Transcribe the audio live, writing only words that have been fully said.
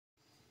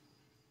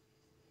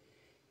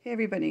Hey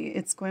everybody,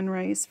 it's Gwen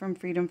Rice from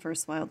Freedom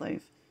First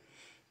Wildlife.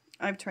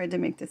 I've tried to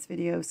make this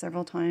video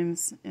several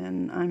times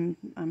and I'm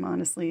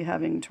honestly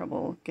having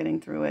trouble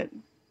getting through it.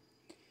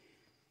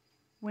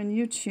 When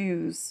you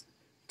choose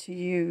to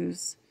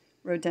use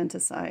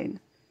rodenticide,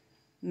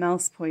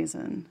 mouse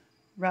poison,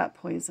 rat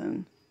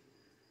poison,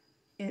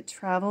 it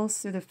travels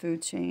through the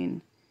food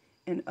chain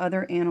and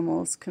other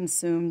animals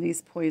consume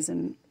these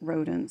poison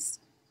rodents.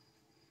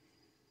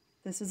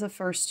 This is a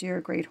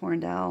first-year great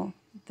horned owl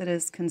that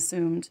has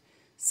consumed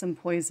some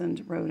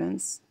poisoned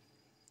rodents,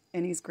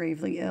 and he's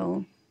gravely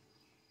ill.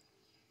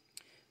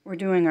 We're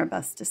doing our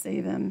best to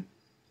save him,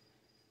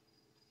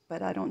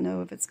 but I don't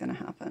know if it's going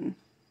to happen.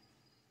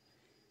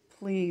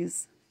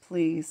 Please,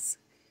 please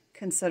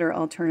consider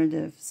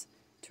alternatives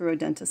to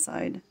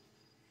rodenticide.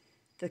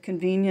 The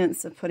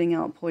convenience of putting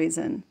out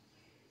poison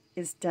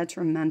is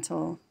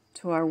detrimental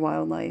to our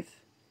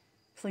wildlife.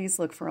 Please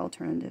look for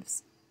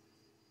alternatives.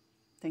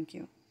 Thank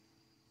you.